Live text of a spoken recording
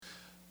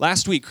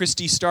Last week,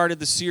 Christy started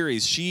the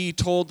series. She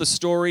told the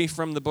story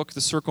from the book The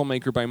Circle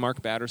Maker by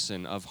Mark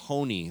Batterson of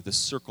Honi, the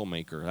Circle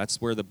Maker.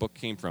 That's where the book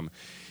came from.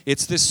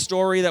 It's this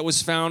story that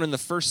was found in the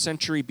 1st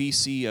century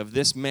BC of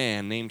this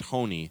man named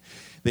Honi.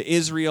 The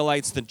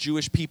Israelites, the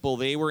Jewish people,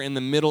 they were in the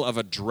middle of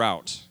a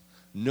drought.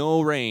 No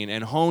rain.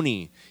 And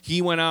Honi,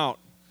 he went out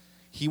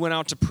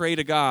to pray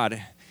to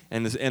God.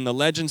 And the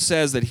legend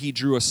says that he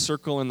drew a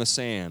circle in the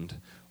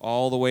sand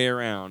all the way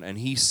around. And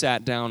he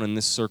sat down in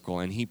this circle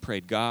and he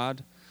prayed,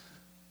 God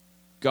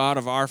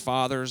of our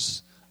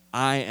fathers,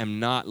 I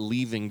am not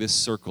leaving this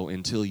circle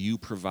until you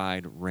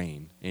provide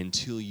rain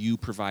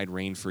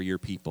for your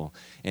people.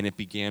 And it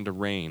began to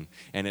rain.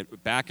 And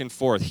it back and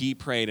forth, he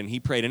prayed. And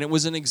it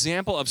was an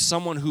example of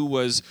someone who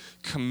was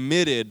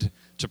committed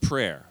to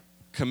prayer.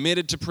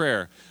 Committed to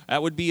prayer.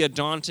 That would be a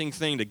daunting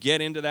thing to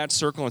get into that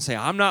circle and say,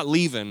 I'm not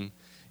leaving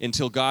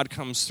until God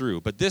comes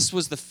through. But this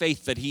was the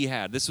faith that he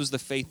had. This was the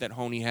faith that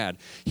Honi had.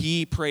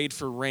 He prayed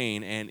for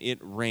rain, and it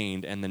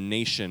rained, and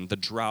the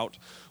drought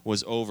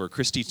was over.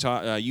 Christy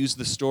used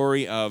the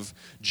story of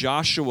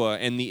Joshua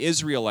and the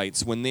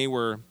Israelites when they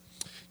were,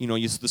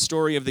 the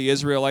story of the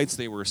Israelites.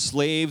 They were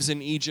slaves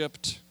in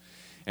Egypt,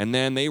 and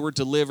then they were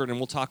delivered, and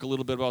we'll talk a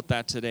little bit about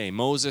that today.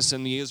 Moses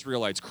and the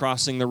Israelites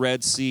crossing the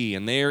Red Sea,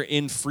 and they're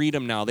in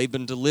freedom now. They've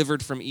been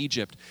delivered from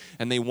Egypt,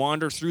 and they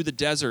wander through the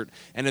desert,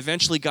 and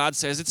eventually God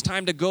says, it's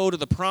time to go to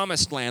the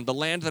promised land, the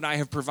land that I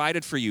have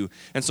provided for you.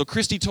 And so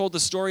Christy told the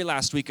story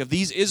last week of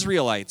these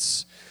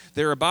Israelites.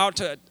 They're about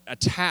to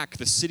attack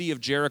the city of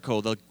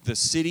Jericho, the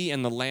city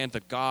and the land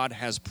that God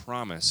has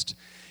promised.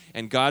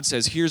 And God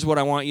says, here's what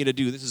I want you to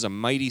do. This is a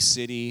mighty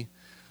city,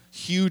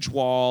 huge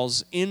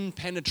walls,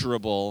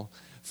 impenetrable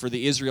for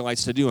the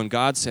Israelites to do. And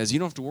God says, you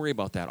don't have to worry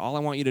about that. All I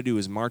want you to do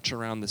is march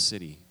around the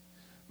city.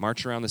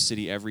 March around the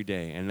city every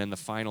day. And then the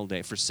final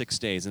day, for 6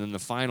 days. And then the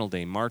final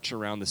day, march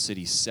around the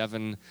city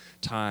 7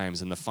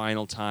 times. And the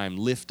final time,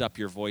 lift up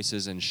your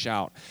voices and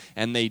shout.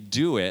 And they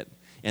do it,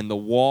 and the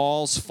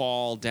walls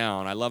fall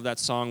down. I love that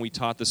song we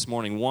taught this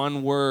morning.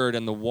 One word,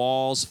 and the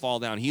walls fall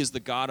down. He is the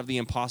God of the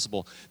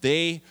impossible.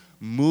 They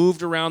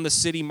moved around the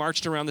city,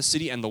 marched around the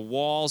city, and the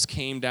walls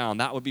came down.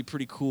 That would be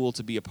pretty cool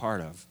to be a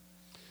part of.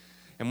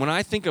 And when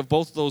I think of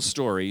both those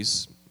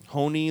stories,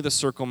 Honi, the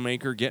circle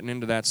maker, getting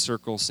into that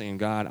circle saying,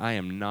 God, I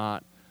am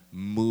not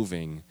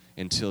moving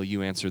until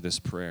you answer this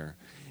prayer.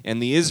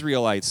 And the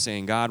Israelites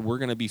saying, God, we're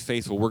going to be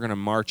faithful. We're going to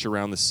march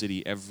around the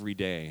city every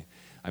day.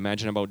 I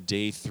imagine about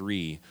day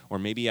 3, or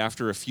maybe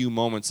after a few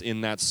moments in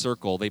that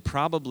circle, they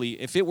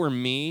probably, if it were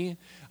me,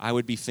 I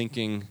would be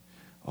thinking,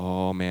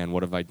 oh man,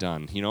 what have I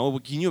done?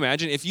 Can you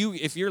imagine? If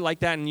you're like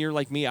that and you're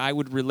like me, I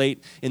would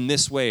relate in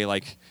this way,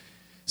 like,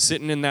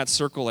 sitting in that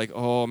circle like,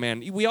 oh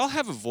man, we all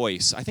have a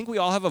voice. I think we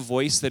all have a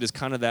voice that is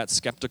kind of that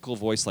skeptical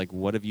voice like,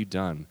 what have you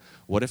done?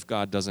 What if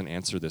God doesn't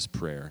answer this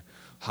prayer?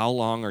 How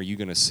long are you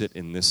going to sit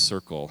in this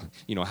circle?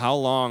 How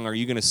long are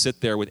you going to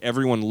sit there with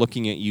everyone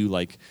looking at you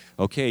like,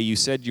 okay, you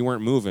said you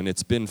weren't moving.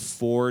 It's been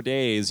 4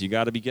 days. You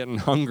got to be getting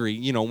hungry.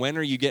 When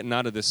are you getting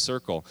out of this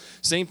circle?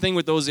 Same thing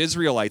with those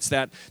Israelites,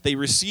 that they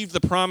received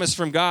the promise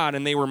from God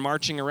and they were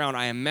marching around.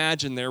 I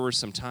imagine there were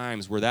some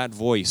times where that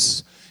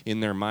voice in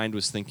their mind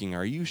was thinking,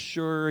 are you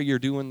sure you're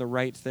doing the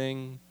right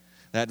thing?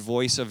 That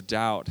voice of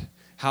doubt.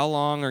 How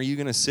long are you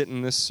going to sit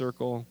in this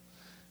circle?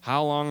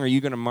 How long are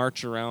you going to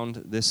march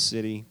around this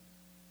city?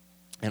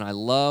 And I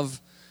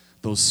love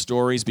those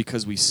stories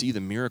because we see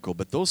the miracle,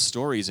 but those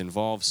stories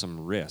involve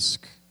some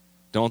risk,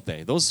 don't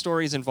they? Those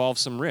stories involve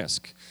some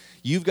risk.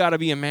 You've got to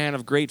be a man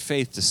of great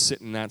faith to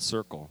sit in that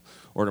circle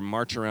or to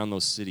march around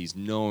those cities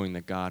knowing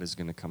that God is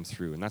going to come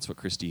through. And that's what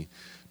Christy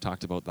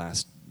talked about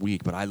last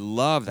week. But I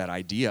love that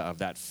idea of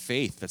that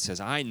faith that says,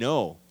 I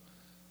know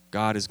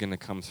God is going to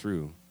come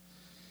through.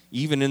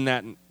 Even in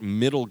that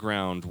middle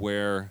ground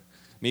where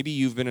maybe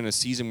you've been in a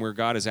season where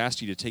God has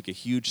asked you to take a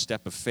huge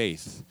step of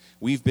faith.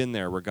 We've been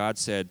there where God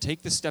said,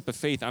 take this step of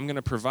faith, I'm going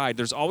to provide.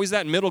 There's always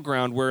that middle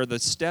ground where the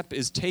step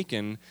is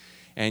taken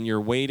and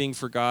you're waiting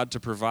for God to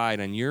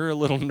provide and you're a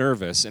little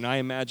nervous. And I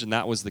imagine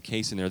that was the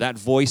case in there. That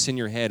voice in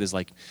your head is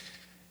like,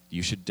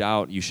 you should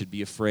doubt, you should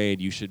be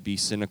afraid, you should be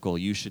cynical,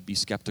 you should be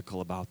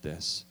skeptical about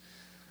this.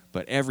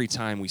 But every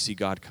time we see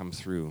God come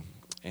through,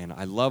 and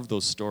I love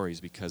those stories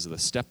because of the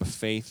step of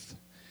faith,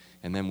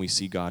 and then we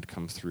see God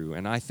come through.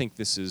 And I think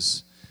this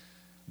is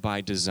by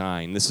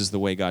design. This is the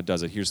way God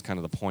does it. Here's kind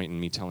of the point in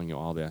me telling you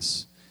all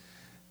this.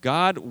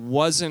 God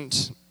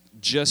wasn't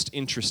just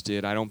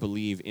interested, I don't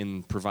believe,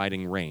 in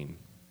providing rain.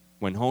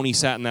 When Honi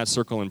sat in that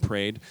circle and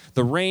prayed,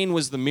 the rain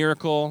was the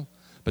miracle,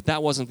 but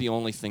that wasn't the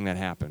only thing that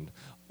happened.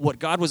 What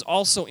God was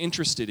also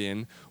interested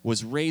in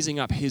was raising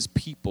up his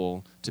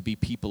people to be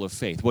people of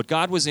faith. What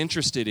God was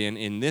interested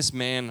in this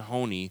man,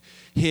 Honi,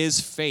 his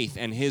faith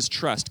and his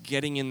trust,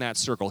 getting in that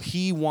circle.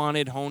 He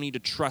wanted Honi to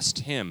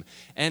trust him.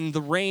 And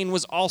the rain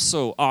was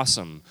also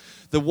awesome.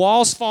 The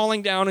walls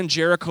falling down in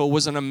Jericho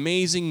was an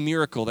amazing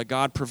miracle that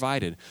God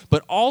provided.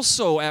 But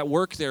also at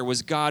work there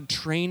was God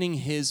training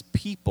his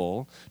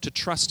people to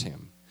trust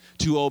him,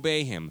 to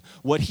obey him.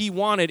 What he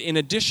wanted, in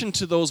addition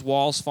to those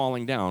walls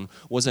falling down,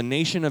 was a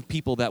nation of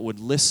people that would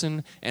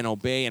listen and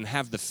obey and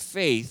have the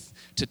faith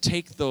to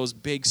take those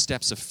big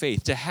steps of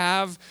faith, to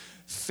have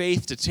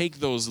faith to take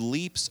those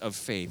leaps of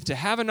faith, to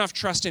have enough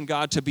trust in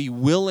God to be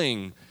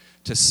willing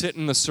to sit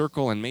in the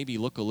circle and maybe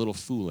look a little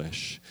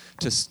foolish,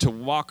 to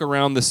walk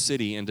around the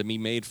city and to be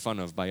made fun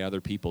of by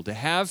other people, to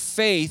have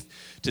faith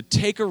to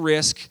take a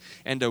risk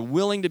and to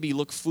willing to be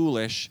look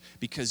foolish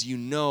because you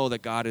know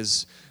that God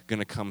is going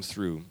to come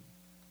through.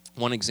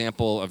 One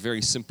example, a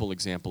very simple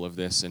example of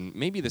this, and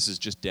maybe this is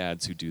just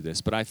dads who do this,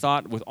 but I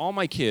thought with all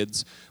my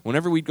kids,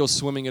 whenever we'd go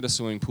swimming at a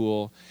swimming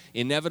pool,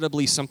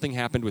 inevitably something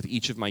happened with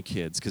each of my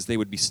kids because they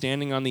would be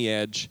standing on the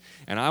edge,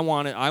 and I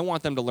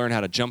want them to learn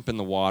how to jump in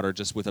the water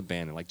just with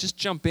abandon. Like, just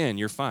jump in,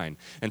 you're fine.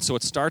 And so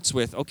it starts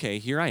with, okay,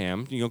 here I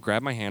am,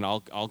 grab my hand,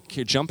 I'll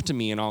jump to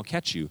me and I'll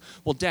catch you.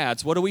 Well,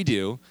 dads, what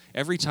do?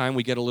 Every time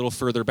we get a little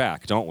further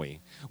back, don't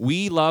we?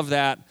 We love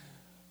that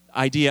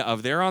idea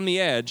of they're on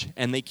the edge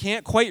and they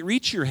can't quite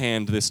reach your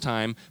hand this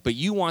time, but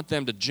you want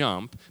them to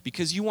jump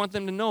because you want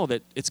them to know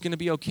that it's going to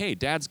be okay.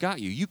 Dad's got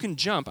you. You can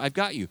jump. I've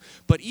got you.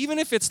 But even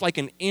if it's like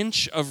an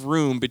inch of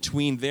room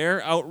between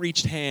their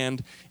outreached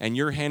hand and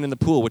your hand in the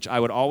pool, which I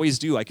would always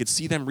do, I could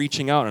see them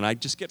reaching out and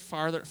I'd just get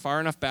far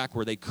enough back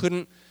where they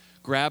couldn't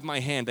grab my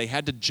hand. They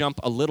had to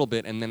jump a little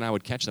bit and then I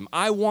would catch them.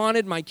 I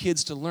wanted my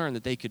kids to learn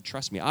that they could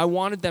trust me. I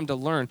wanted them to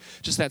learn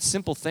just that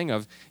simple thing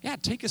of, yeah,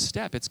 take a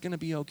step. It's going to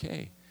be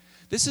okay.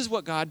 This is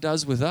what God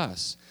does with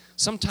us.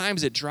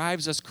 Sometimes it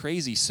drives us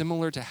crazy,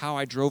 similar to how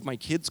I drove my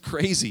kids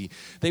crazy.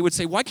 They would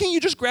say, why can't you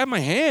just grab my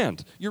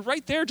hand? You're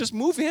right there. Just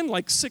move in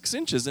like 6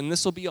 inches and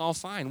this will be all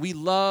fine. We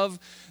love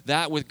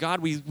that with God.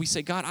 We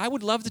say, God, I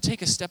would love to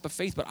take a step of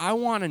faith, but I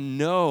want to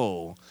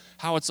know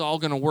how it's all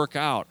going to work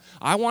out.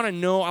 I want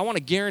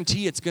to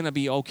guarantee it's going to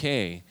be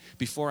okay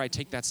before I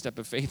take that step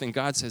of faith. And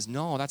God says,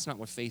 no, that's not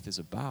what faith is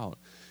about.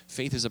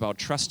 Faith is about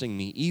trusting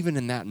me, even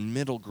in that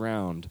middle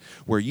ground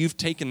where you've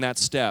taken that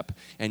step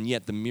and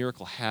yet the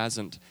miracle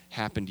hasn't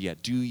happened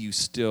yet. Do you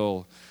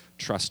still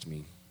trust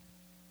me?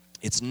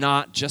 It's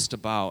not just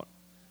about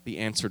the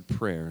answered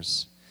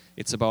prayers.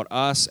 It's about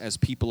us as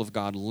people of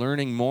God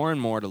learning more and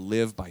more to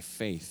live by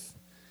faith,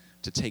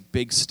 to take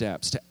big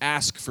steps, to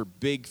ask for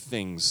big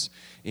things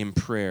in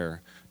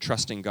prayer,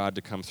 trusting God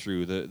to come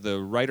through.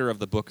 The writer of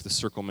the book, The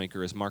Circle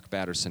Maker, is Mark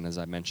Batterson, as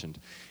I mentioned.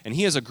 And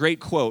he has a great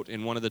quote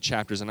in one of the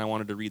chapters, and I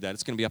wanted to read that.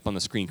 It's going to be up on the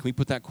screen. Can we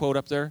put that quote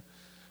up there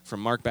from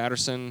Mark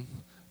Batterson,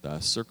 The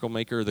Circle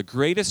Maker? The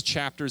greatest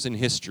chapters in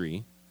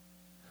history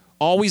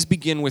always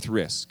begin with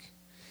risk,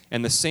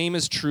 and the same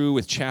is true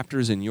with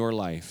chapters in your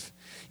life.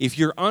 If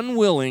you're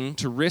unwilling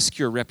to risk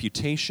your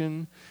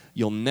reputation,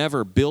 you'll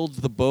never build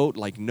the boat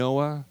like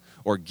Noah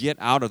or get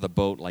out of the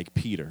boat like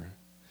Peter.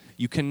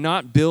 You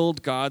cannot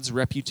build God's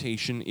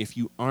reputation if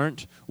you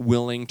aren't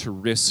willing to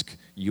risk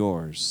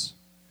yours.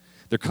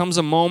 There comes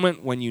a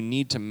moment when you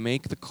need to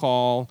make the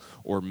call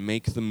or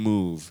make the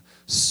move.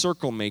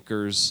 Circle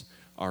makers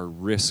are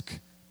risk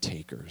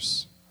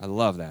takers. I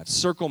love that.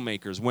 Circle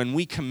makers, when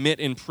we commit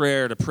in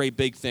prayer to pray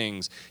big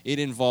things, it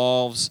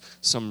involves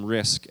some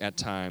risk at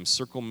times.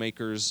 Circle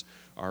makers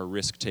are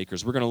risk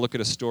takers. We're going to look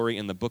at a story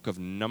in the book of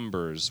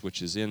Numbers,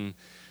 which is in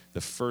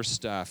the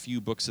first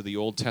few books of the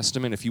Old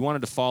Testament. If you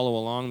wanted to follow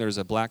along, there's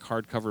a black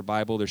hardcover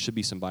Bible. There should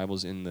be some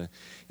Bibles in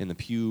the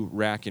pew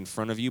rack in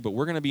front of you. But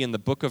we're going to be in the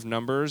book of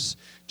Numbers,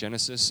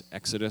 Genesis,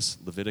 Exodus,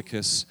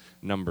 Leviticus,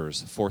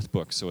 Numbers, 4th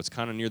book. So it's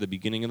kind of near the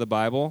beginning of the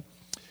Bible.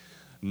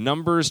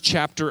 Numbers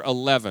chapter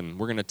 11.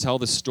 We're going to tell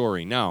the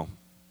story. Now,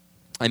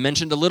 I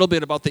mentioned a little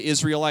bit about the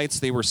Israelites.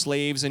 They were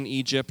slaves in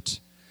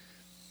Egypt.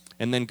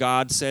 And then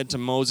God said to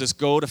Moses,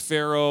 go to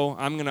Pharaoh.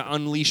 I'm going to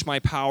unleash my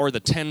power, the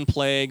 10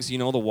 plagues, the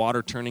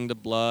water turning to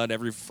blood,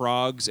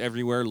 frogs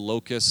everywhere,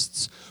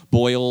 locusts,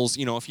 boils.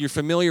 If you're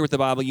familiar with the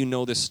Bible, you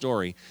know this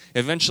story.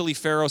 Eventually,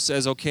 Pharaoh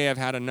says, okay, I've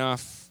had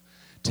enough.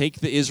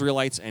 Take the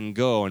Israelites and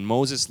go. And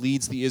Moses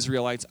leads the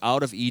Israelites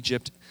out of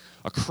Egypt,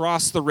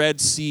 across the Red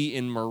Sea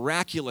in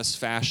miraculous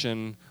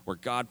fashion, where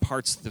God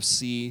parts the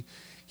sea.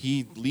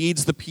 He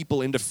leads the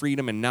people into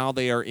freedom, and now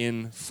they are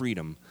in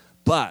freedom.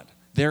 But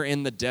they're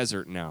in the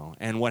desert now.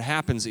 And what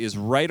happens is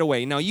right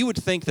away, now you would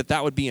think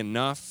that would be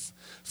enough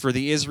for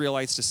the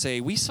Israelites to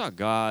say, we saw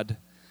God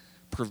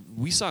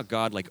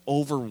like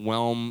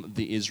overwhelm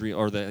the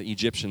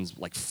Egyptians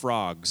like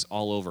frogs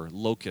all over,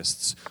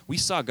 locusts. We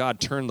saw God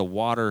turn the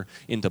water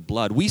into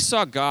blood. We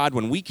saw God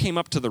when we came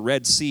up to the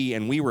Red Sea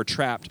and we were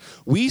trapped.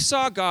 We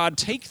saw God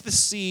take the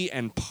sea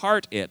and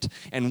part it,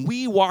 and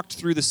we walked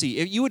through the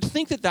sea. You would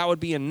think that would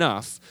be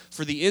enough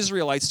for the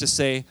Israelites to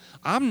say,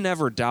 I'm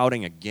never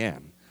doubting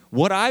again.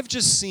 What I've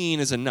just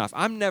seen is enough.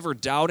 I'm never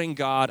doubting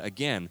God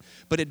again.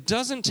 But it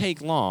doesn't take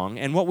long,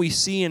 and what we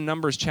see in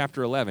Numbers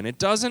chapter 11, it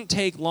doesn't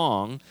take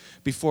long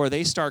before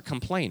they start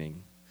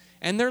complaining.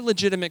 And they're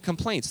legitimate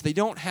complaints. They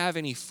don't have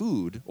any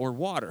food or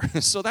water.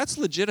 So that's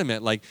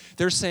legitimate. Like,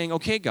 they're saying,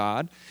 okay,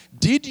 God,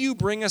 did you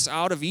bring us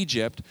out of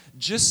Egypt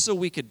just so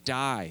we could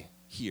die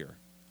here?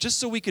 just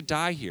so we could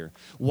die here.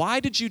 Why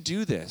did you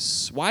do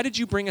this? Why did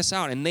you bring us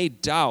out? And they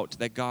doubt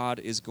that God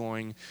is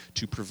going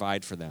to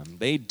provide for them.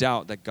 They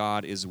doubt that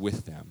God is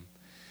with them.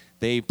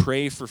 They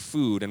pray for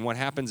food, and what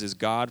happens is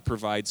God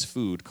provides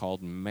food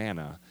called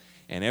manna.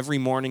 And every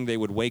morning they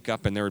would wake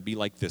up and there would be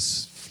like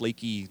this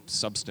flaky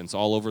substance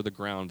all over the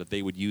ground that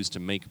they would use to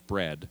make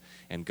bread.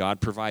 And God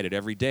provided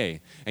every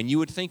day. And you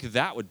would think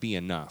that would be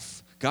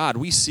enough. God,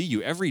 we see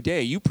you every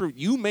day.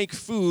 You make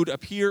food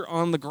appear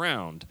on the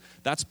ground.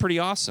 That's pretty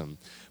awesome.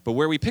 But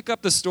where we pick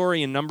up the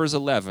story in Numbers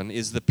 11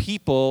 is the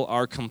people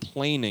are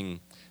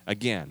complaining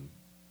again.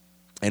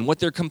 And what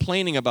they're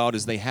complaining about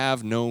is they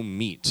have no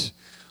meat.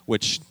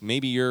 Which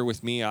maybe you're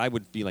with me, I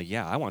would be like,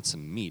 yeah, I want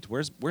some meat.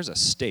 Where's a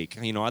steak?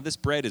 You know, this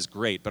bread is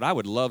great, but I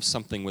would love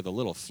something with a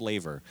little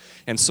flavor.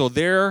 And so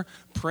they're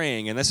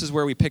praying, and this is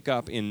where we pick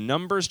up in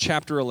Numbers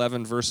chapter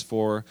 11, verse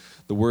 4.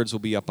 The words will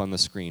be up on the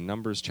screen.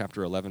 Numbers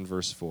chapter 11,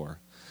 verse 4.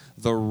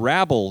 The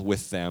rabble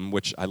with them,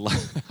 which I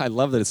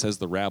love that it says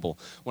the rabble.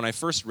 When I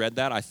first read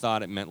that, I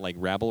thought it meant like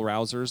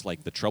rabble-rousers,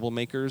 like the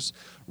troublemakers.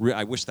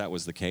 I wish that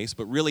was the case,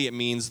 but really it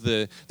means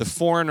the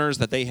foreigners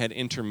that they had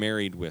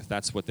intermarried with.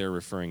 That's what they're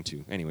referring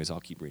to. Anyways, I'll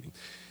keep reading.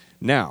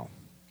 Now,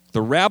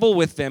 the rabble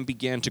with them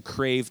began to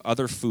crave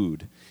other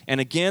food.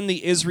 And again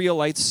the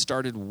Israelites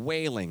started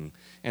wailing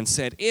and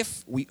said,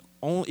 If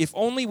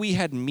only we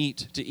had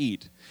meat to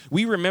eat.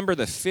 We remember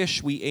the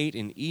fish we ate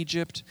in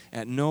Egypt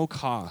at no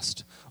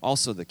cost.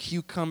 Also the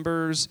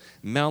cucumbers,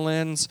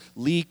 melons,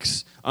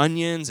 leeks,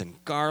 onions,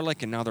 and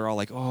garlic. And now they're all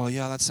like, oh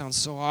yeah, that sounds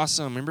so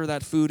awesome. Remember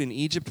that food in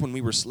Egypt when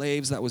we were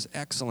slaves? That was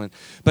excellent.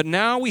 But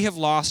now we have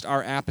lost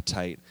our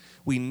appetite.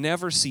 We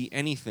never see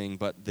anything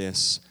but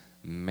this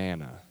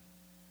manna.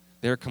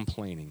 They're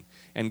complaining.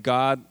 And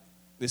God,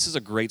 this is a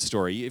great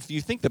story. If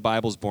you think the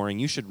Bible's boring,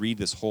 you should read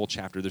this whole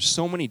chapter. There's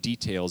so many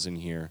details in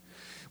here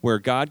where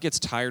God gets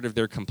tired of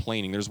their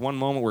complaining. There's one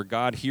moment where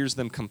God hears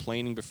them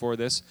complaining before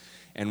this,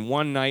 and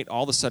one night,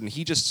 all of a sudden,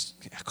 he just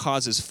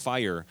causes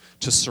fire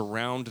to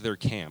surround their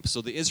camp.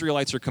 So the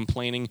Israelites are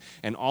complaining,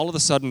 and all of a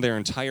sudden, their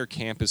entire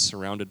camp is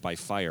surrounded by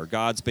fire.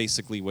 God's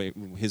basically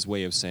his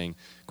way of saying,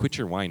 quit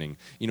your whining.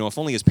 You know, if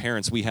only as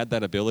parents we had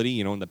that ability,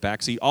 you know, in the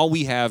backseat. All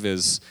we have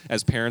is,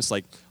 as parents,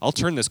 like, I'll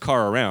turn this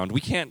car around.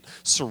 We can't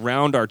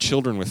surround our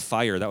children with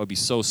fire. That would be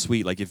so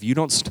sweet. Like, if you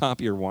don't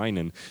stop your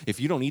whining, if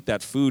you don't eat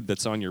that food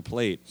that's on your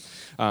plate.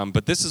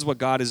 But this is what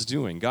God is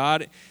doing.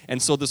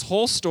 And so this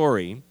whole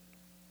story,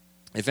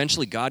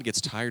 eventually God gets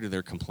tired of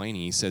their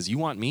complaining. He says, you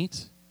want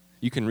meat?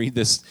 You can read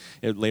this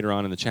later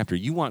on in the chapter.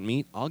 You want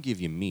meat? I'll give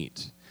you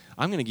meat.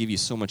 I'm going to give you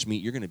so much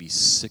meat, you're going to be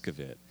sick of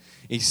it.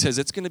 He says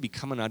it's going to be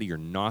coming out of your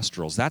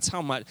nostrils. That's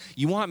how much.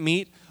 You want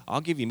meat?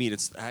 I'll give you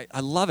meat. I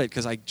love it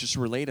because I just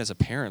relate as a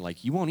parent.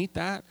 Like, you won't eat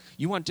that?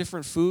 You want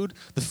different food?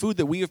 The food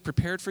that we have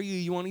prepared for you,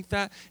 you won't eat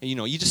that? And, you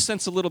know, you just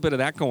sense a little bit of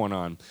that going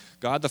on.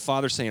 God the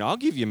Father saying, I'll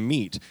give you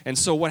meat. And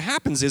so what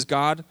happens is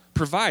God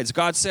provides.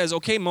 God says,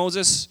 okay,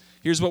 Moses,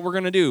 here's what we're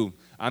going to do.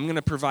 I'm going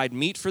to provide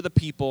meat for the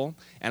people,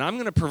 and I'm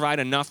going to provide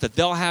enough that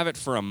they'll have it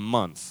for a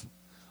month.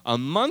 A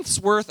month's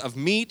worth of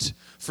meat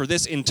for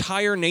this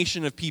entire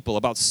nation of people,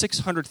 about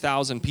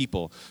 600,000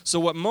 people. So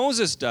what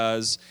Moses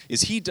does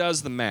is he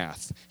does the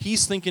math.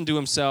 He's thinking to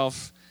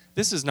himself,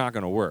 this is not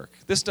going to work.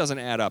 This doesn't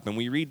add up. And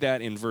we read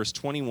that in verse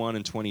 21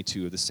 and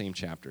 22 of the same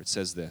chapter. It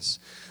says this.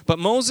 But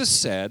Moses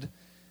said,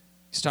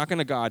 he's talking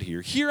to God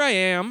here, here I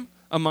am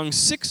among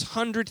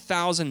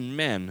 600,000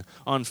 men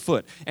on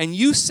foot, and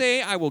you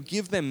say I will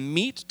give them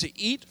meat to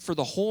eat for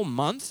the whole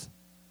month?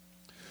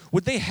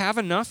 Would they have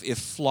enough if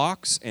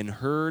flocks and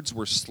herds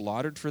were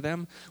slaughtered for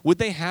them? Would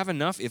they have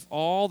enough if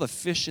all the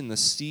fish in the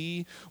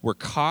sea were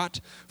caught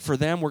for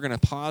them? We're going to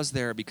pause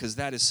there because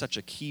that is such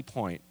a key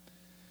point.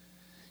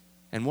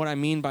 And what I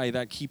mean by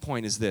that key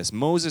point is this.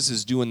 Moses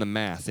is doing the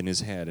math in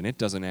his head, and it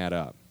doesn't add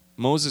up.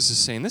 Moses is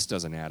saying, this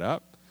doesn't add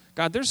up.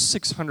 God, there's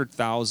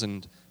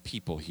 600,000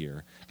 people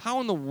here.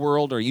 How in the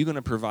world are you going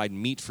to provide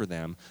meat for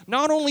them,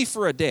 not only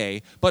for a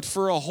day, but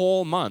for a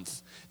whole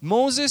month?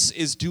 Moses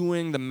is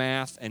doing the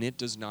math, and it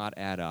does not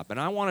add up. And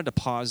I wanted to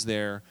pause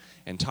there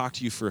and talk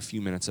to you for a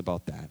few minutes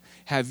about that.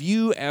 Have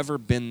you ever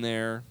been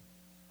there?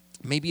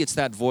 Maybe it's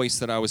that voice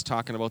that I was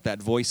talking about,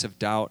 that voice of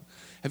doubt.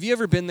 Have you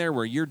ever been there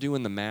where you're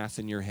doing the math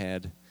in your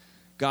head?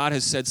 God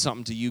has said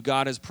something to you.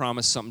 God has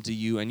promised something to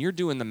you, and you're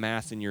doing the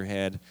math in your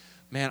head.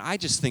 Man, I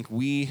just think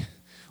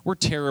we're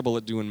terrible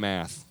at doing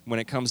math when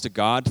it comes to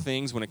God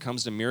things, when it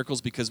comes to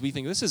miracles, because we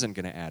think this isn't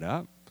going to add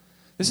up.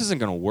 This isn't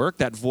going to work.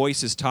 That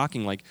voice is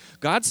talking like,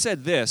 God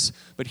said this,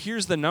 but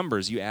here's the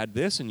numbers. You add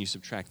this and you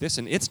subtract this,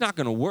 and it's not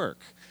going to work.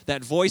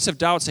 That voice of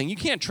doubt saying, you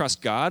can't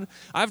trust God.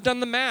 I've done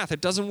the math.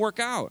 It doesn't work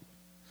out.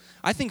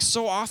 I think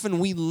so often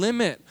we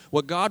limit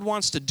what God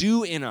wants to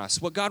do in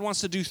us, what God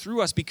wants to do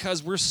through us,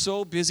 because we're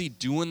so busy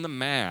doing the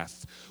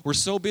math. We're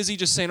so busy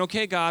just saying,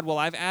 okay, God, well,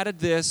 I've added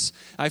this,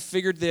 I've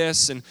figured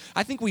this, and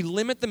I think we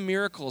limit the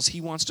miracles he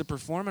wants to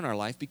perform in our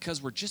life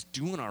because we're just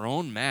doing our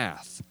own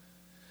math.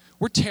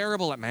 We're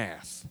terrible at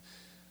math.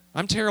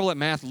 I'm terrible at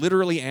math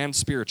literally and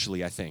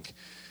spiritually, I think.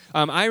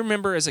 I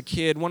remember as a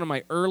kid, one of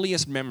my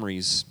earliest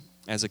memories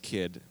as a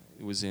kid,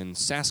 It was in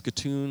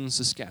Saskatoon,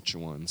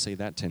 Saskatchewan. Say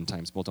that 10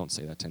 times. Well, don't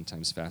say that 10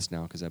 times fast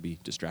now because that'd be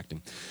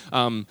distracting.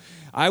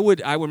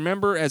 I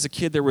remember as a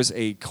kid there was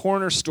a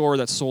corner store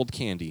that sold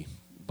candy,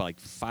 like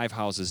 5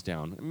 houses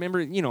down. Remember,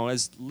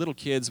 as little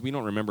kids, we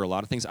don't remember a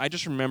lot of things. I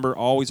just remember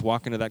always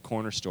walking to that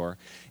corner store.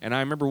 And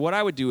I remember what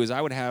I would do is I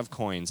would have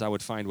coins. I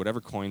would find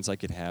whatever coins I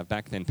could have.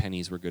 Back then,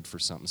 pennies were good for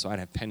something. So I'd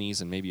have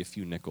pennies and maybe a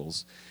few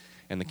nickels.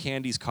 And the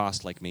candies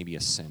cost like maybe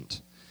a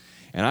cent.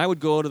 And I would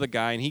go to the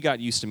guy, and he got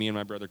used to me and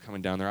my brother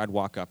coming down there. I'd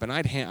walk up, and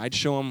I'd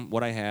show him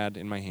what I had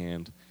in my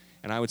hand,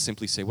 and I would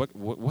simply say,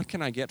 what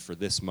can I get for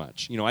this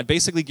much? I'd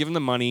basically give him the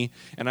money,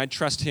 and I'd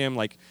trust him.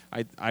 Like,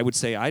 I would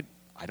say, I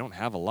don't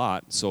have a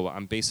lot, so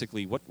I'm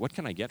basically, what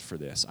can I get for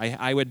this?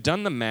 I would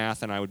done the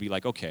math, and I would be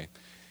like, okay,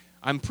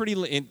 I'm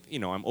pretty,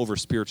 I'm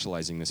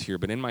over-spiritualizing this here,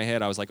 but in my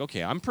head I was like,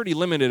 okay, I'm pretty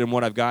limited in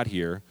what I've got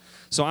here,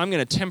 so I'm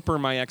going to temper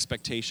my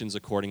expectations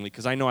accordingly,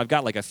 because I know I've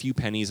got like a few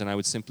pennies, and I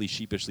would simply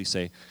sheepishly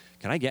say,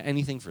 can I get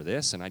anything for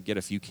this? And I'd get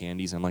a few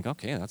candies, and I'm like,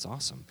 okay, that's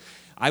awesome.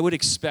 I would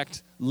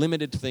expect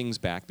limited things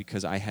back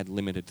because I had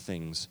limited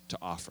things to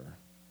offer,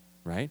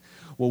 right?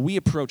 Well, we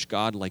approach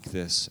God like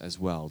this as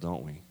well,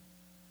 don't we?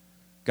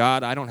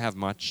 God, I don't have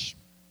much,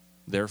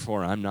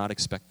 therefore I'm not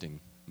expecting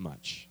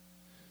much.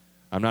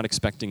 I'm not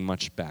expecting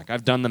much back.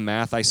 I've done the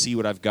math, I see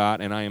what I've got,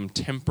 and I am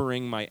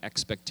tempering my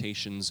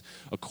expectations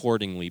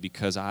accordingly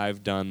because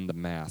I've done the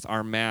math.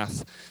 Our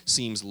math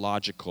seems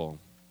logical.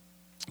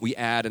 We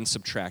add and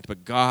subtract,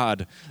 but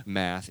God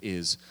math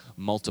is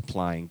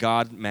multiplying.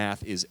 God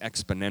math is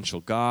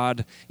exponential.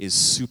 God is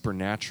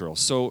supernatural.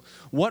 So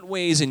what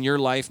ways in your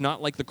life,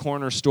 not like the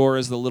corner store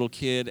as the little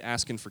kid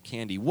asking for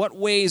candy, what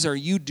ways are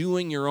you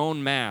doing your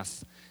own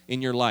math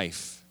in your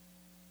life?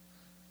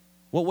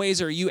 What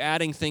ways are you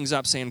adding things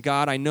up, saying,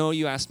 God, I know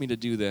you asked me to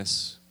do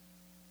this.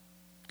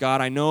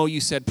 God, I know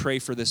you said pray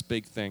for this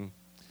big thing.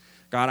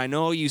 God, I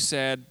know you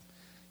said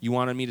you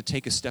wanted me to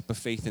take a step of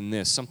faith in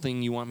this,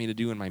 something you want me to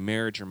do in my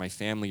marriage or my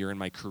family or in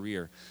my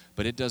career,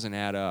 but it doesn't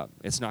add up.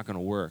 It's not going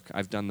to work.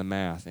 I've done the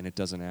math, and it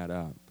doesn't add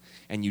up.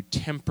 And you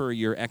temper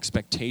your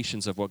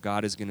expectations of what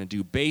God is going to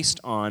do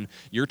based on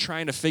you're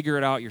trying to figure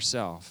it out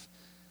yourself.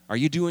 Are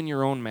you doing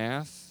your own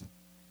math?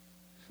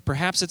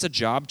 Perhaps it's a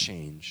job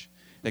change,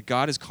 that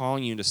God is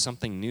calling you into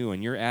something new,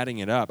 and you're adding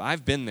it up.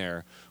 I've been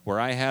there where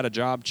I had a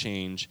job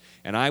change,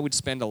 and I would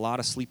spend a lot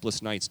of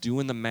sleepless nights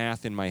doing the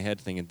math in my head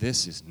thinking,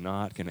 this is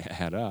not going to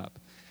add up.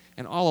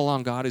 And all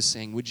along, God is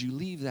saying, would you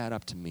leave that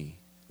up to me?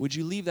 Would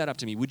you leave that up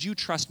to me? Would you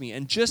trust me?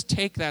 And just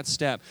take that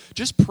step.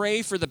 Just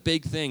pray for the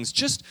big things.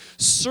 Just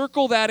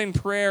circle that in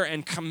prayer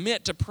and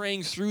commit to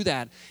praying through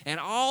that, and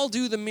I'll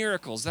do the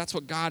miracles. That's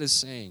what God is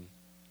saying.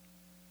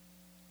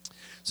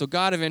 So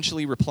God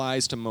eventually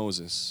replies to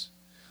Moses.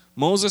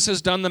 Moses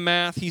has done the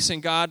math. He's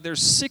saying, God,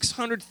 there's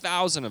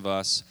 600,000 of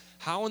us.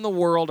 How in the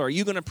world are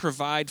you going to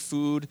provide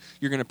food?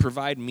 You're going to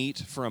provide meat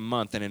for a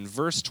month. And in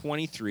verse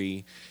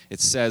 23, it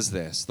says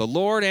this. The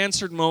Lord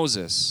answered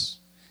Moses,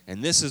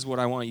 and this is what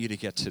I want you to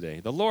get today.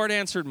 The Lord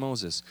answered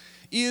Moses,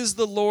 is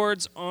the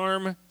Lord's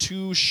arm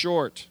too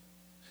short?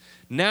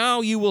 Now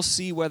you will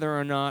see whether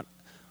or not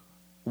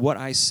what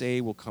I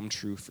say will come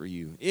true for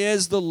you.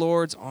 Is the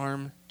Lord's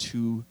arm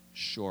too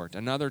short?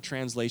 Another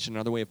translation,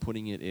 another way of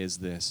putting it is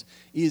this.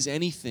 Is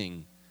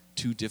anything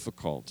too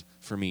difficult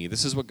for me?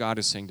 This is what God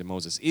is saying to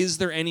Moses. Is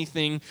there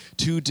anything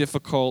too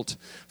difficult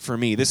for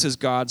me? This is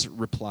God's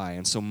reply.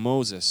 And so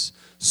Moses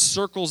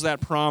circles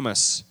that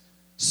promise,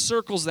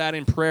 circles that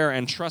in prayer,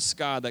 and trusts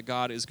God that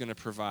God is going to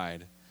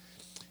provide.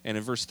 And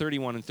in verse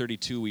 31 and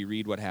 32, we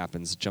read what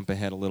happens. Jump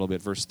ahead a little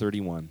bit. Verse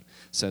 31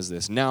 says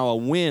this. Now a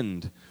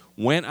wind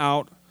went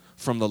out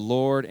from the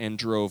Lord and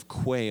drove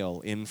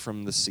quail in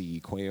from the sea.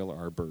 Quail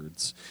are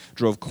birds.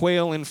 Drove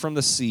quail in from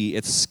the sea.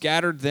 It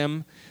scattered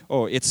them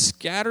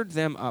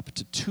up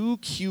to 2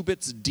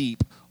 cubits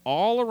deep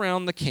all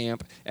around the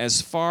camp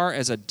as far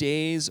as a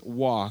day's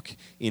walk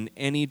in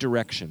any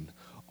direction.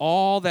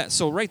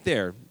 So right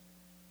there,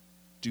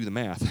 do the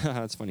math.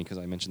 That's funny because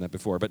I mentioned that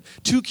before. But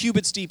 2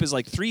 cubits deep is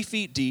like 3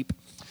 feet deep.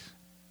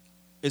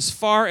 As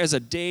far as a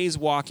day's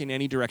walk in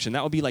any direction.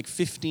 That would be like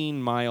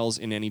 15 miles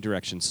in any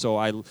direction. So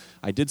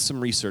I did some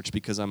research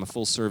because I'm a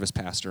full-service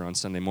pastor on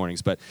Sunday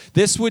mornings. But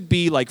this would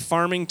be like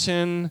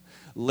Farmington,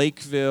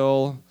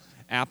 Lakeville,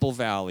 Apple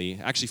Valley.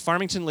 Actually,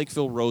 Farmington,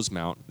 Lakeville,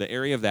 Rosemount, the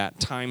area of that,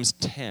 times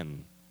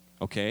 10.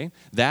 Okay?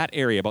 That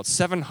area, about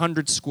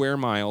 700 square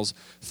miles,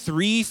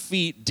 3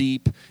 feet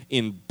deep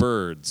in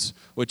birds,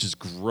 which is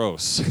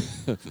gross.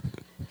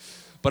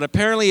 But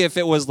apparently if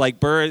it was like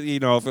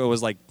if it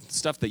was like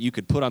stuff that you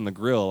could put on the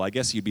grill, I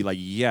guess you'd be like,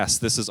 yes,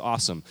 this is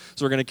awesome.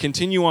 So we're going to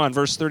continue on,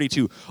 verse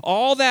 32.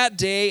 All that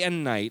day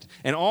and night,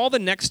 and all the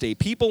next day,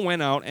 people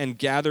went out and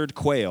gathered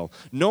quail.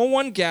 No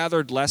one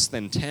gathered less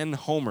than 10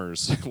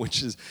 homers,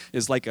 which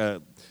is like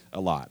a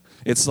lot.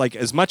 It's like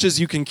as much as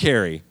you can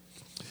carry.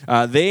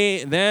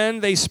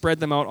 They spread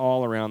them out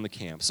all around the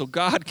camp. So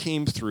God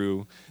came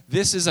through.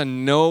 This is a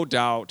no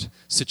doubt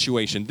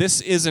situation. This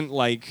isn't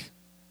like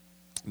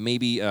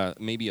maybe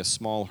a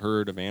small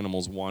herd of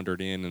animals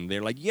wandered in, and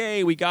they're like,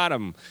 yay, we got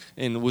him.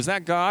 And was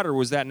that God or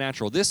was that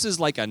natural? This is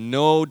like a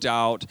no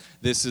doubt,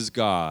 this is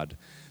God.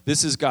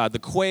 This is God. The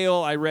quail,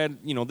 I read,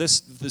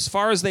 this as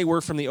far as they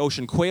were from the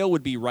ocean, quail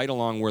would be right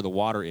along where the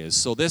water is.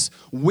 So this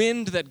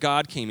wind that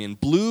God came in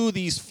blew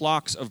these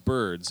flocks of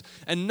birds.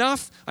 A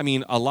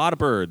lot of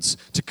birds,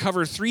 to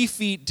cover 3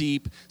 feet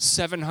deep,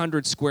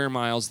 700 square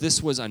miles.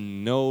 This was a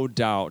no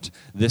doubt,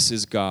 this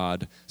is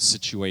God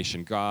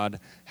situation. God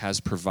has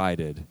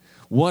provided.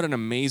 What an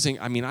amazing,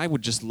 I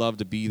would just love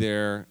to be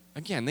there.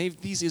 Again,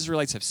 these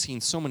Israelites have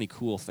seen so many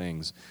cool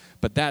things.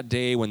 But that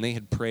day when they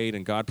had prayed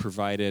and God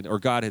provided, or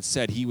God had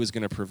said he was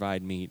going to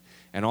provide meat,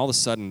 and all of a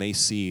sudden they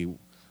see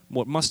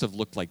what must have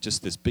looked like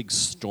just this big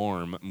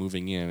storm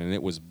moving in, and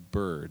it was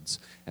birds.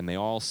 And they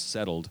all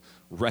settled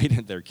right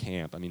at their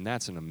camp.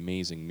 That's an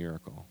amazing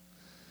miracle.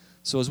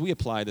 So as we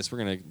apply this, we're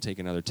going to take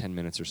another 10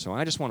 minutes or so.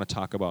 I just want to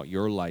talk about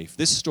your life.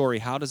 This story,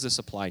 how does this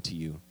apply to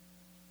you?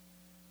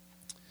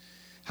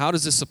 How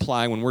does this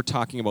apply when we're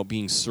talking about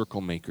being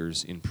circle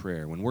makers in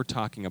prayer, when we're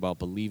talking about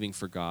believing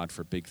for God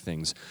for big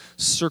things,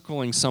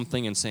 circling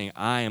something and saying,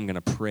 I am going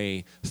to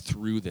pray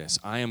through this.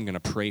 I am going to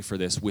pray for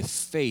this with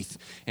faith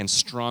and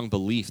strong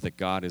belief that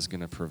God is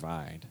going to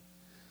provide.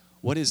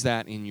 What is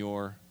that in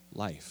your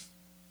life?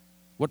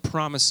 What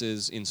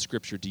promises in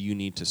Scripture do you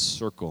need to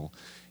circle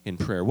in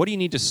prayer? What do you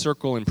need to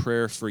circle in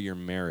prayer for your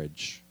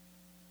marriage,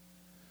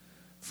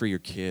 for your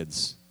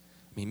kids?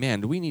 We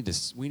need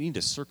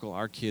to circle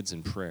our kids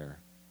in prayer.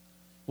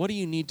 What do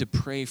you need to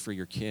pray for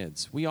your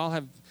kids? We all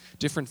have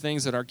different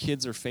things that our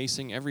kids are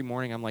facing. Every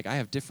morning I'm like, I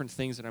have different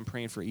things that I'm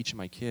praying for each of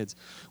my kids.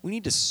 We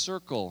need to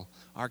circle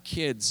our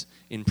kids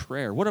in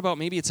prayer. What about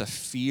maybe it's a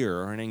fear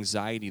or an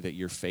anxiety that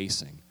you're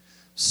facing?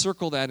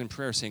 Circle that in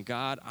prayer, saying,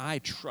 God, I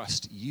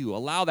trust you.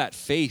 Allow that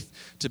faith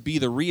to be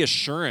the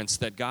reassurance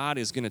that God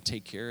is going to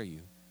take care of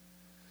you.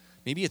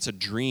 Maybe it's a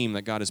dream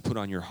that God has put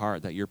on your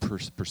heart that you're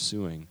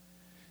pursuing.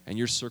 And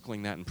you're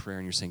circling that in prayer,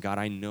 and you're saying, God,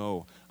 I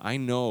know.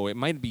 It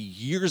might be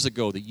years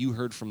ago that you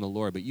heard from the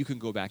Lord, but you can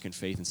go back in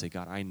faith and say,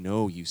 God, I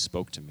know you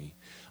spoke to me.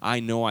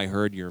 I know I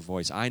heard your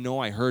voice. I know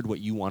I heard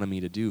what you wanted me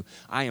to do.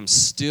 I am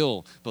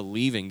still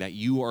believing that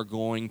you are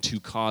going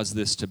to cause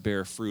this to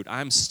bear fruit.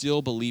 I'm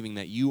still believing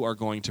that you are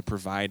going to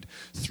provide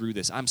through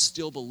this. I'm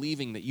still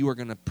believing that you are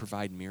going to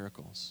provide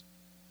miracles.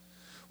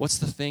 What's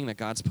the thing that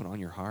God's put on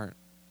your heart?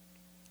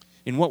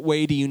 In what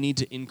way do you need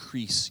to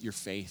increase your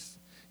faith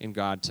in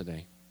God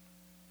today?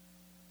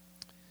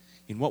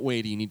 In what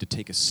way do you need to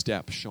take a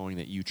step showing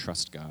that you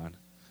trust God?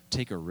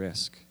 Take a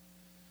risk.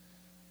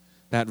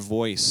 That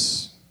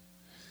voice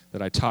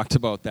that I talked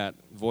about, that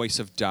voice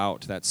of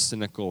doubt, that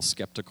cynical,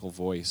 skeptical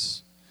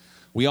voice.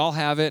 We all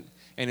have it,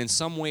 and in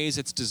some ways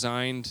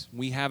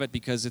we have it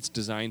because it's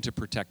designed to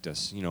protect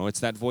us. It's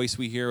that voice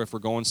we hear if we're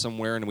going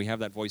somewhere and we have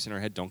that voice in our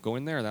head, don't go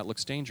in there, that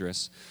looks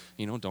dangerous.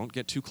 Don't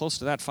get too close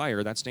to that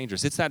fire, that's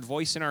dangerous. It's that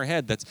voice in our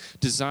head that's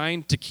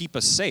designed to keep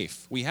us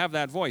safe. We have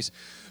that voice.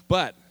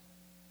 But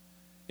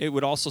it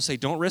would also say,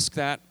 don't risk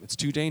that. It's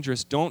too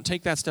dangerous. Don't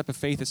take that step of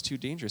faith. It's too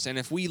dangerous. And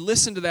if we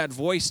listen to that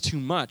voice too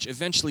much,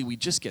 eventually we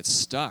just get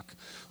stuck.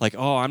 Like,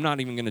 I'm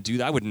not even going to do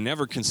that. I would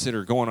never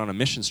consider going on a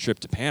missions trip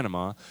to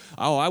Panama.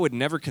 I would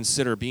never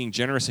consider being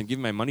generous and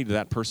giving my money to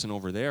that person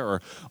over there,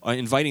 or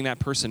inviting that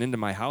person into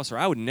my house. Or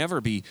I would never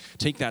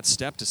take that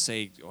step to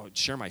say,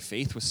 share my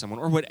faith with someone,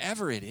 or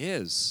whatever it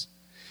is.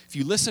 If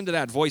you listen to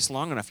that voice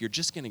long enough, you're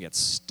just going to get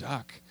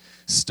stuck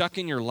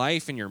in your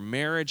life, in your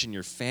marriage, in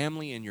your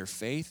family, in your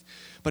faith.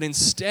 But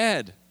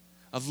instead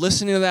of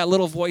listening to that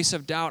little voice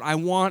of doubt, I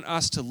want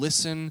us to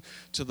listen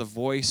to the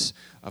voice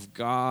of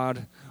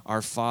God,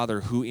 our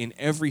Father, who in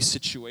every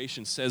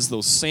situation says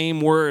those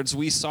same words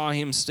we saw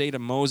him say to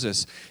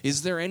Moses.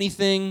 Is there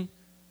anything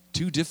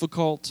too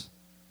difficult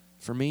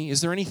for me?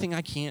 Is there anything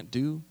I can't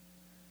do?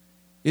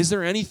 Is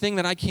there anything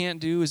that I can't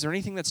do? Is there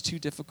anything that's too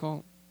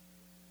difficult?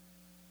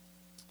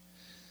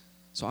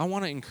 So I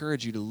want to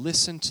encourage you to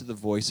listen to the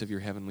voice of your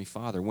Heavenly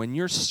Father. When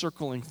you're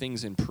circling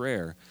things in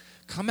prayer,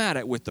 come at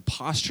it with the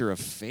posture of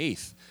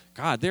faith.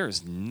 God, there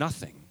is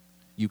nothing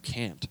you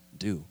can't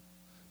do.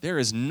 There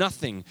is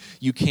nothing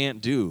you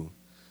can't do.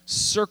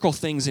 Circle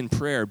things in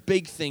prayer,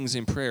 big things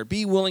in prayer.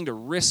 Be willing to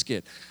risk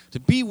it, to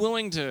be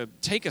willing to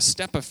take a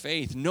step of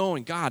faith,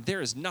 knowing, God, there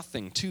is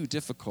nothing too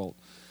difficult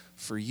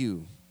for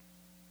you.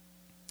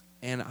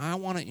 And I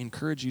want to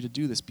encourage you to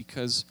do this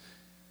because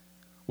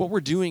what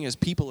we're doing as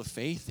people of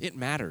faith, it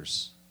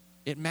matters.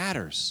 It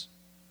matters.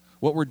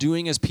 What we're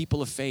doing as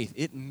people of faith,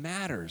 it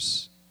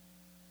matters.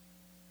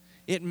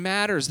 It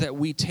matters that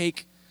we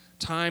take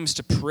times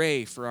to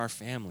pray for our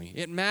family.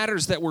 It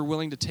matters that we're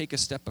willing to take a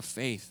step of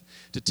faith,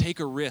 to take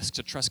a risk,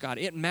 to trust God.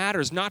 It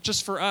matters not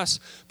just for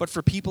us, but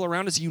for people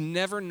around us. You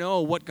never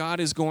know what God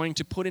is going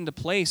to put into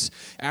place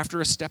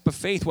after a step of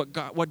faith,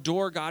 what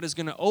door God is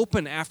going to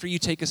open after you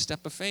take a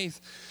step of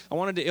faith. I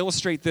wanted to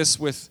illustrate this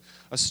with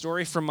a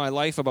story from my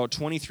life about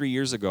 23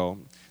 years ago.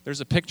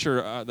 There's a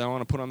picture that I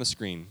want to put on the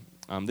screen.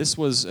 This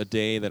was a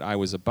day that I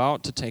was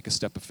about to take a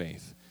step of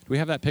faith. Do we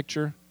have that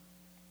picture?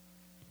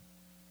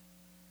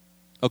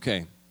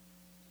 Okay.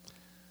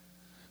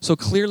 So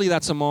clearly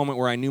that's a moment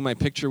where I knew my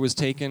picture was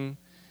taken,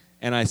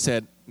 and I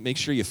said, make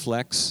sure you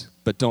flex,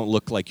 but don't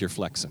look like you're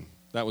flexing.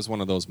 That was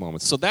one of those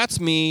moments. So that's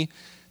me.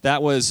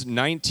 That was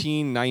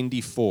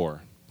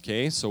 1994.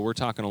 Okay, so we're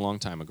talking a long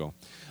time ago.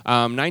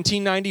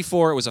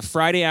 1994, it was a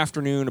Friday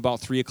afternoon,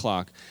 about 3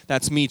 o'clock.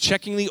 That's me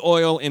checking the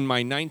oil in my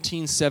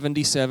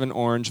 1977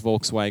 orange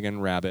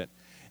Volkswagen Rabbit.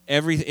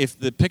 If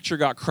the picture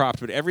got cropped,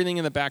 but everything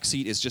in the back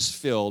seat is just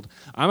filled.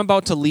 I'm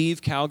about to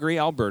leave Calgary,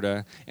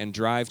 Alberta, and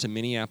drive to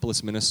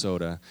Minneapolis,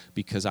 Minnesota,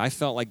 because I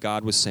felt like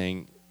God was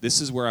saying, this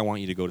is where I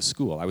want you to go to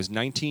school. I was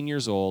 19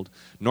 years old,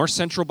 North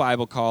Central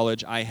Bible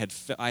College. I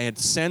had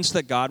sensed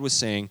that God was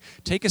saying,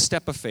 take a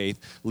step of faith,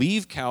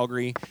 leave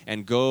Calgary,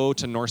 and go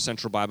to North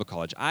Central Bible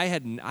College. I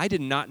did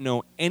not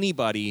know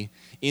anybody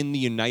in the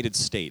United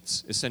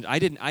States. I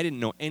didn't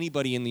know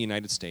anybody in the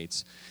United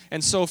States.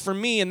 And so for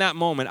me in that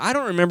moment, I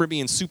don't remember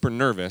being super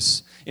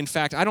nervous. In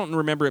fact, I don't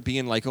remember it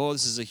being like, oh,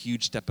 this is a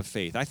huge step of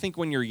faith. I think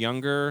when you're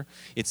younger,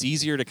 it's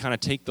easier to kind of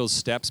take those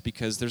steps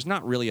because there's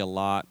not really a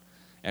lot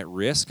at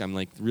risk. I'm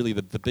like, really,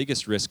 the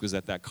biggest risk was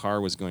that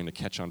car was going to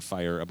catch on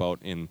fire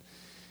about in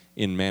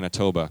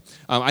Manitoba.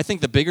 I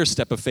think the bigger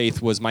step of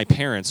faith was my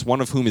parents,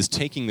 one of whom is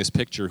taking this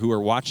picture, who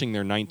are watching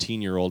their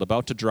 19-year-old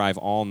about to drive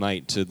all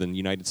night to the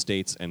United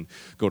States and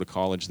go to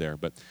college there.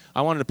 But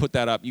I wanted to put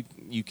that up.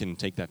 You can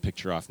take that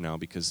picture off now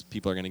because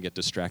people are going to get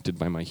distracted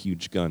by my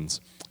huge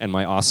guns and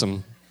my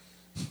awesome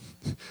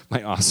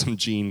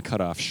jean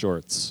cutoff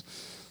shorts.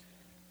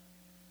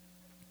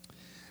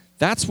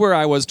 That's where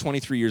I was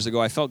 23 years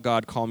ago. I felt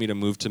God call me to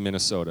move to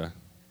Minnesota.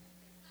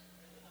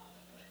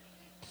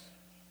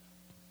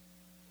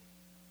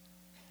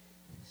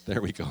 There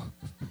we go.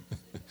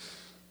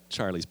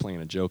 Charlie's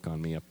playing a joke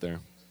on me up there.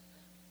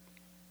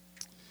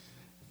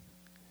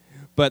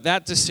 But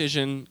that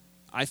decision,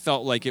 I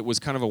felt like it was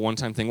kind of a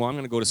one-time thing. Well, I'm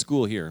going to go to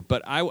school here.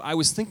 But I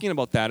was thinking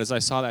about that as I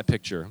saw that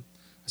picture.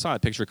 I saw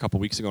that picture a couple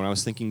weeks ago, and I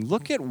was thinking,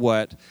 look at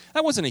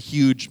that wasn't a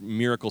huge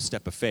miracle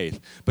step of faith,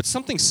 but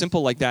something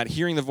simple like that,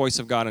 hearing the voice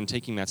of God and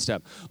taking that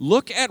step.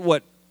 Look at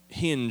what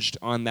hinged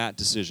on that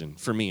decision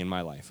for me in my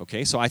life,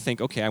 okay? So I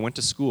think, okay, I went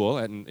to school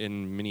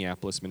in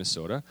Minneapolis,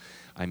 Minnesota.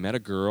 I met a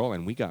girl,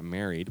 and we got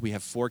married. We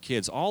have 4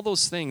 kids. All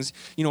those things,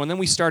 and then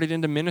we started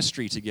into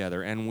ministry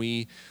together, and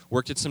we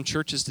worked at some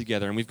churches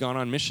together, and we've gone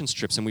on missions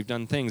trips, and we've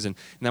done things, and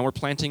now we're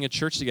planting a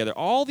church together.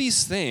 All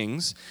these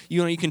things,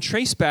 you can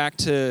trace back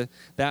to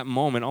that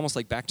moment, almost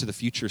like Back to the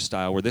Future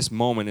style, where this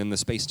moment in the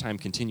space-time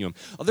continuum.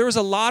 There was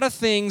a lot of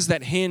things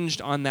that hinged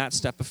on that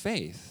step of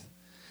faith.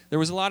 There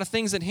was a lot of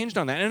things that hinged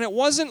on that. And it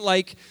wasn't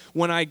like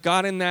when I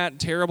got in that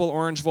terrible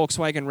orange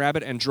Volkswagen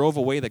Rabbit and drove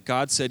away that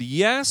God said,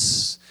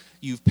 yes,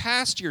 you've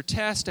passed your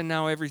test and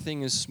now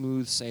everything is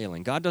smooth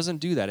sailing. God doesn't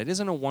do that. It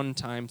isn't a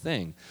one-time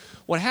thing.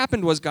 What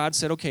happened was God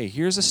said, okay,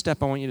 here's a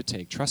step I want you to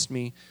take. Trust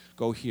me,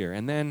 go here.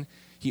 And then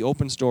he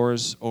opens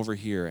doors over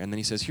here. And then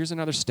he says, here's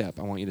another step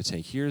I want you to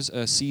take. Here's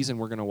a season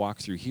we're going to walk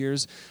through.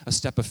 Here's a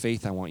step of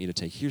faith I want you to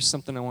take. Here's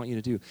something I want you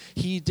to do.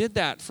 He did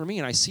that for me,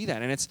 and I see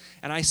that.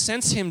 And I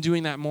sense him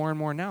doing that more and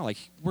more now.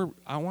 Like,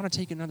 I want to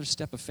take another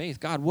step of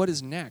faith. God, what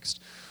is next?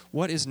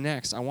 What is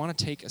next? I want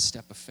to take a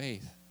step of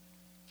faith.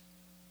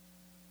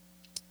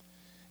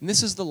 And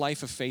this is the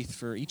life of faith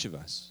for each of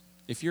us.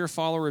 If you're a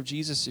follower of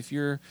Jesus, if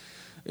you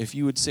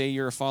would say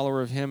you're a follower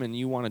of him and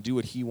you want to do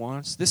what he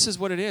wants, this is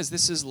what it is.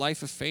 This is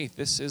life of faith.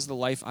 This is the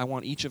life I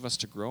want each of us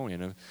to grow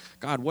in.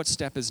 God, what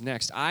step is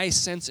next? I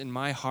sense in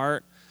my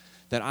heart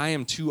that I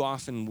am too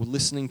often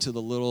listening to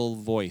the little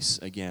voice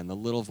again, the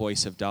little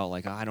voice of doubt,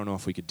 like, I don't know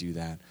if we could do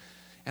that.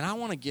 And I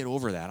want to get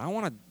over that. I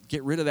want to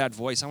get rid of that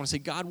voice. I want to say,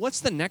 God,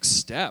 what's the next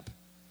step?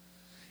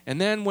 And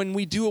then when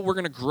we do it, we're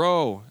going to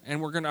grow,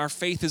 and our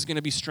faith is going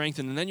to be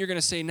strengthened. And then you're going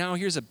to say, now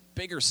here's a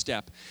bigger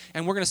step.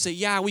 And we're going to say,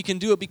 yeah, we can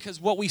do it because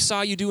what we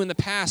saw you do in the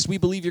past, we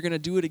believe you're going to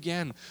do it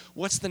again.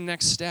 What's the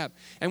next step?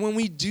 And when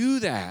we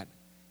do that,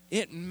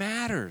 it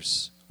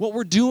matters. What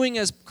we're doing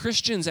as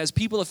Christians, as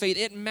people of faith,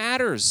 it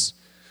matters.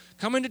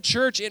 Coming to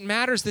church, it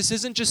matters. This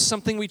isn't just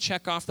something we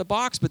check off the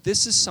box, but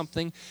this is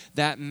something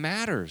that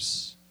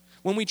matters.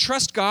 When we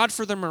trust God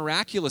for the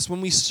miraculous,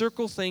 when we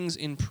circle things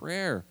in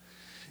prayer,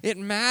 it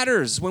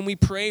matters when we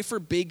pray for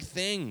big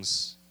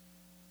things.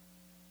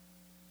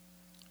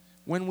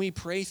 When we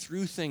pray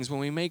through things,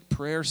 when we make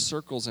prayer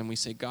circles and we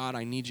say, God,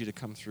 I need you to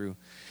come through.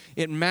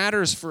 It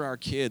matters for our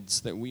kids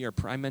that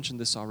I mentioned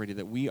this already,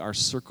 that we are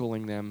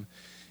circling them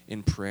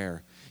in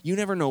prayer. You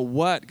never know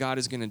what God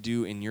is going to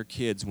do in your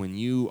kids when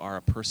you are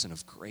a person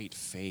of great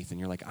faith and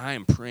you're like, I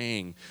am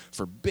praying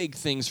for big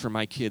things for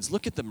my kids.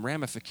 Look at the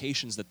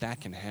ramifications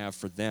that can have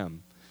for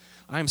them.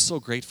 I'm so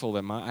grateful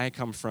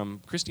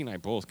that Christy and I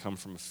both come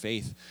from a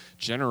faith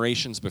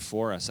generations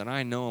before us, and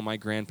I know my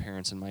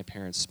grandparents and my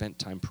parents spent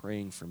time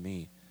praying for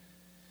me.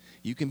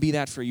 You can be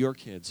that for your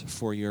kids,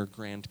 for your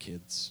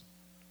grandkids.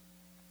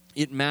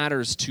 It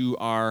matters to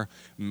our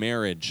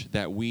marriage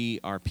that we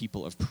are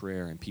people of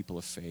prayer and people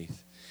of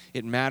faith.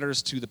 It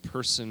matters to the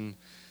person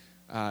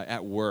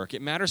at work.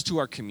 It matters to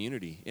our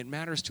community. It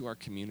matters to our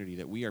community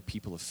that we are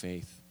people of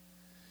faith.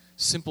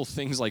 Simple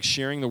things like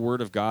sharing the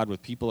Word of God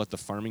with people at the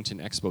Farmington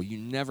Expo. You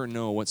never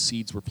know what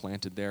seeds were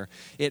planted there.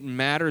 It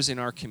matters in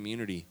our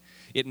community.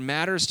 It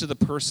matters to the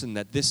person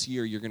that this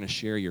year you're going to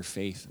share your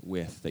faith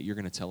with, that you're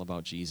going to tell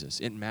about Jesus.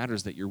 It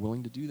matters that you're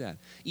willing to do that.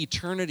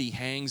 Eternity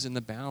hangs in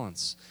the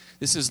balance.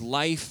 This is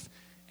life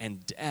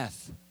and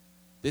death.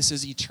 This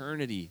is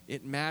eternity.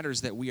 It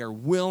matters that we are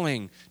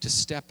willing to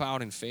step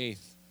out in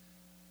faith.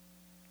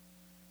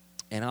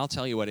 And I'll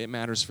tell you what, it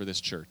matters for this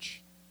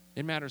church.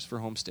 It matters for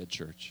Homestead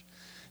Church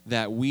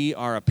that we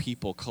are a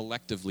people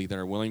collectively that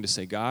are willing to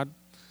say, God,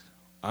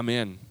 I'm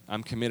in.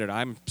 I'm committed.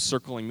 I'm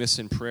circling this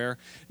in prayer,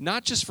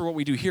 not just for what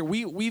we do here.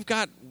 We've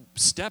got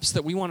steps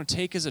that we want to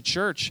take as a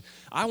church.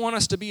 I want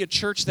us to be a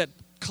church that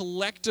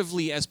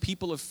collectively as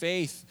people of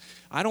faith,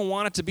 I don't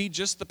want it to be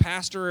just the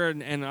pastor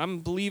and I'm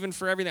believing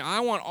for everything. I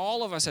want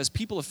all of us as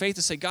people of faith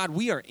to say, God,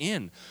 we are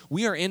in.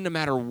 We are in no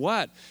matter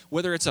what.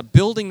 Whether it's a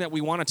building that we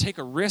want to take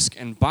a risk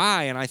and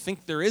buy, and I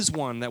think there is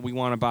one that we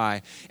want to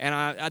buy,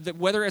 and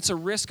whether it's a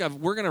risk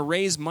of we're going to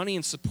raise money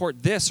and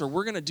support this or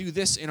we're going to do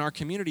this in our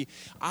community,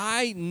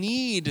 I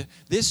need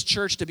this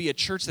church to be a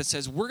church that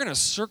says we're going to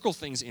circle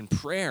things in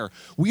prayer.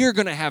 We are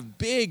going to have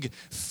big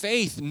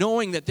faith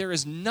knowing that there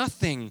is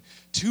nothing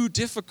too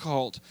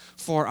difficult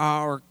for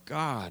our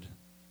God.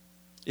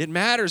 It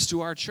matters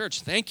to our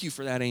church. Thank you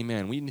for that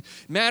amen. It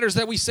matters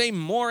that we say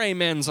more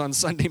amens on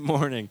Sunday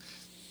morning.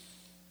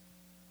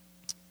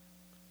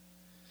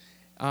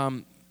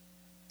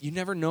 You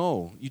never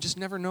know. You just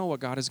never know what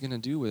God is going to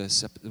do with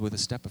a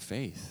step of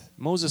faith.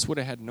 Moses would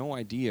have had no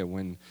idea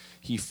when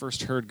he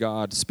first heard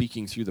God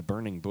speaking through the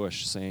burning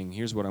bush saying,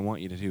 here's what I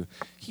want you to do.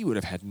 He would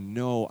have had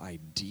no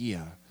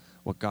idea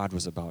what God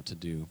was about to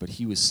do. But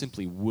he was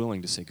simply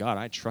willing to say, God,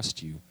 I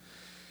trust you.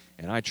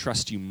 And I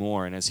trust you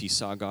more. And as he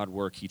saw God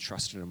work, he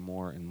trusted him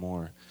more and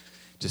more.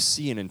 To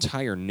see an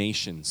entire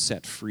nation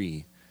set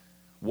free,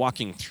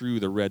 walking through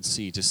the Red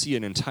Sea, to see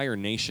an entire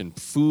nation,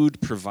 food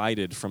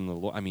provided from the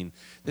Lord. I mean,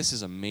 this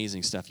is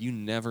amazing stuff. You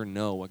never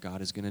know what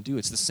God is going to do.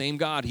 It's the same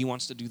God. He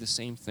wants to do the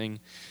same thing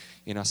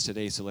in us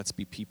today, so let's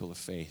be people of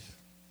faith.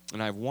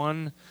 And I have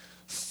one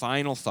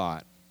final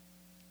thought,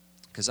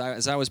 because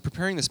as I was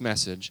preparing this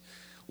message,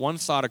 one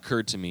thought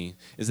occurred to me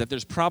is that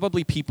there's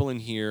probably people in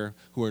here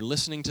who are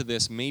listening to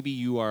this. Maybe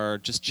you are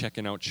just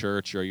checking out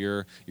church, or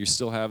you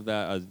still have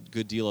a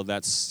good deal of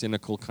that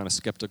cynical, kind of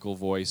skeptical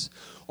voice.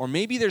 Or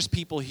maybe there's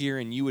people here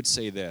and you would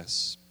say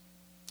this.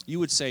 You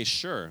would say,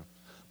 sure,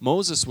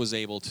 Moses was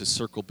able to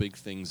circle big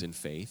things in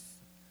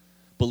faith,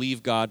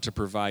 believe God to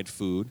provide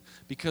food,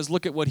 because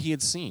look at what he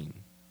had seen.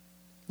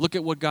 Look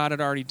at what God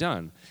had already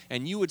done.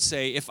 And you would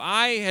say, if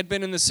I had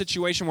been in the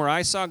situation where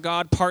I saw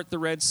God part the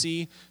Red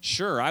Sea,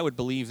 sure, I would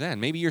believe then.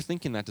 Maybe you're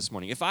thinking that this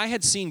morning. If I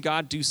had seen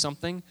God do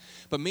something,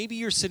 but maybe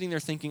you're sitting there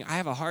thinking, I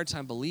have a hard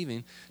time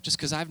believing just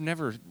because I've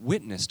never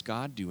witnessed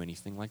God do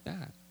anything like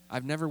that.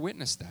 I've never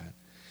witnessed that.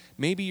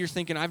 Maybe you're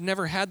thinking, I've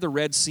never had the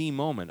Red Sea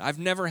moment. I've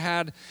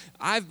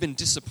been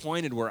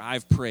disappointed where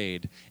I've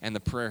prayed and the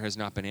prayer has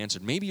not been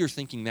answered. Maybe you're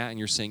thinking that and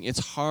you're saying, it's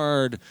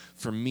hard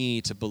for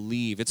me to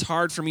believe. It's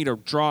hard for me to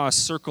draw a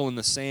circle in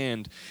the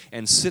sand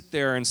and sit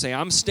there and say,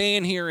 I'm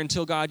staying here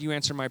until God, you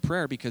answer my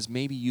prayer, because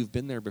maybe you've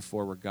been there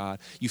before where God,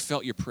 you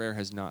felt your prayer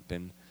has not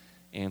been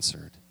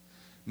answered.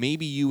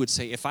 Maybe you would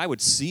say, if I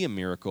would see a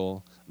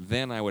miracle,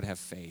 then I would have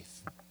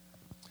faith.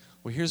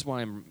 Well, here's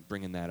why I'm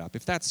bringing that up.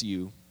 If that's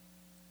you,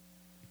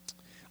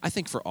 I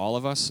think for all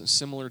of us,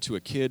 similar to a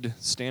kid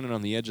standing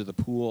on the edge of the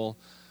pool,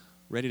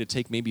 ready to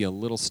take maybe a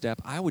little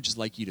step, I would just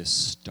like you to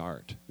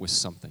start with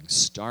something.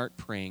 Start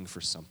praying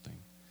for something.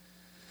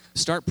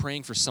 Start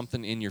praying for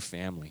something in your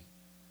family.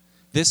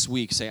 This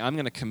week, say, I'm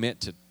going to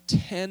commit to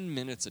 10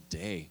 minutes a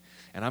day,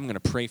 and I'm going to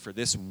pray for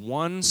this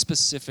one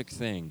specific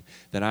thing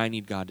that I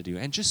need God to do.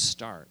 And just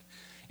start.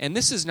 And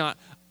this is not,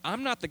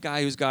 I'm not the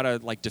guy who's got to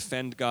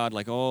defend God,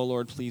 oh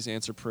Lord, please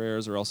answer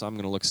prayers, or else I'm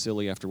going to look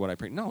silly after what I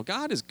pray. No,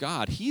 God is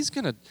God. He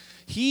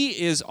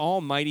is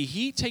almighty.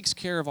 He takes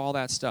care of all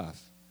that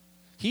stuff.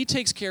 He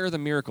takes care of the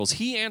miracles.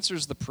 He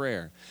answers the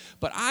prayer.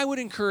 But I would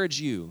encourage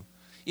you,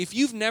 if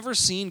you've never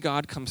seen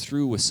God come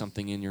through with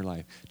something in your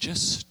life,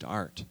 just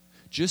start.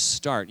 Just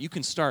start. You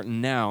can start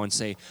now and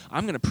say,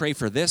 I'm going to pray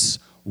for this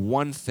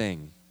one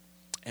thing,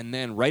 and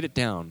then write it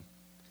down.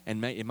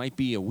 And it might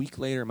be a week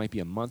later, it might be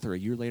a month or a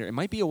year later, it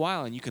might be a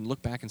while, and you can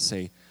look back and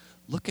say,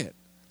 look at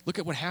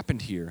what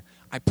happened here.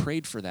 I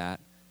prayed for that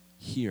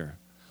here.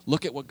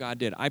 Look at what God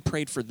did. I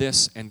prayed for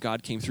this, and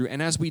God came through.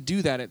 And as we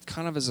do that, it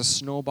kind of is a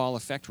snowball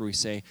effect where we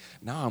say,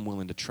 now I'm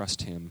willing to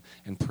trust him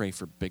and pray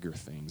for bigger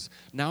things.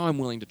 Now I'm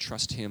willing to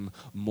trust him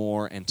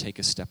more and take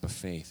a step of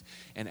faith.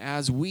 And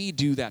as we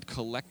do that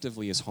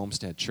collectively as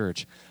Homestead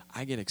Church,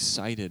 I get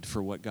excited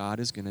for what God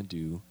is going to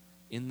do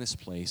in this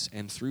place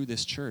and through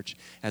this church.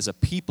 As a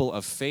people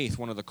of faith,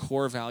 one of the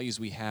core values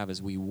we have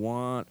is we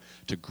want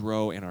to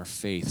grow in our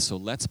faith. So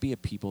let's be a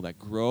people that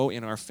grow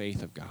in our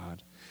faith of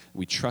God.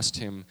 We trust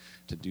him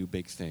to do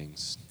big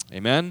things.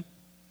 Amen?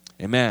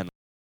 Amen.